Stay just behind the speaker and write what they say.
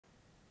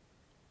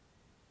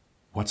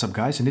What's up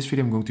guys, in this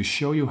video I'm going to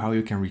show you how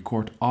you can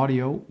record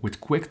audio with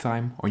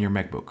QuickTime on your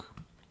MacBook.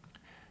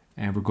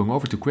 And we're going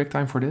over to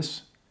QuickTime for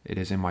this. It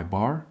is in my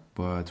bar,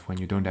 but when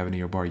you don't have it in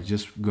your bar, you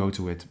just go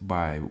to it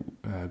by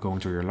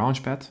going to your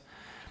launchpad.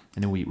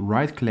 And then we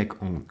right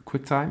click on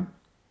QuickTime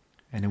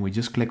and then we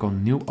just click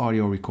on New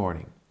Audio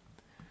Recording.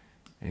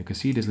 And you can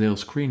see this little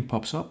screen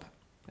pops up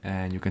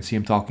and you can see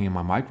I'm talking in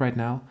my mic right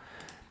now.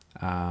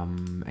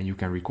 And you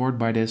can record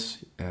by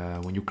this.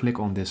 When you click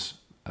on this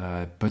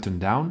button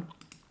down,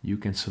 you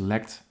can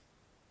select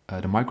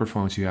the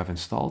microphones you have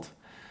installed.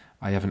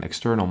 I have an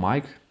external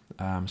mic,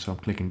 so I'm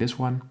clicking this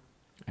one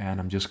and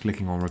I'm just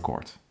clicking on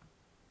record.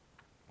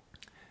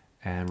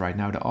 And right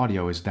now the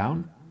audio is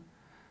down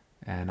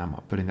and I'm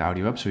putting the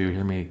audio up so you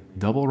hear me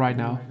double right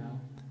now.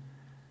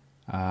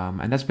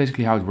 And that's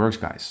basically how it works,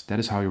 guys. That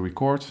is how you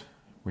record.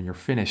 When you're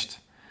finished,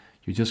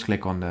 you just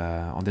click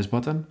on this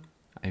button.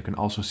 And you can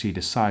also see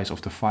the size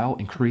of the file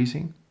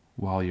increasing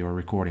while you're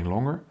recording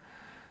longer.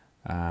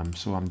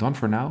 So I'm done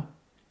for now.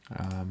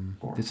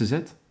 This is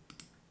it,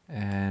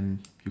 and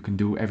you can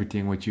do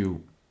everything what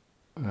you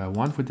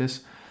want with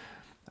this.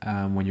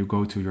 When you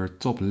go to your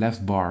top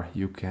left bar,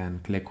 you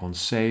can click on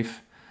save.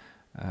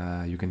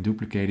 You can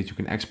duplicate it, you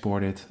can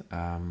export it.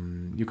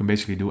 You can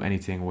basically do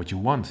anything what you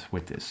want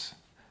with this.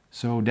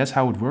 So that's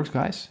how it works,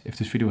 guys. If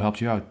this video helped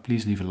you out,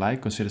 please leave a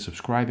like, consider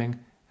subscribing,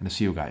 and I'll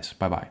see you guys.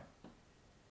 Bye bye.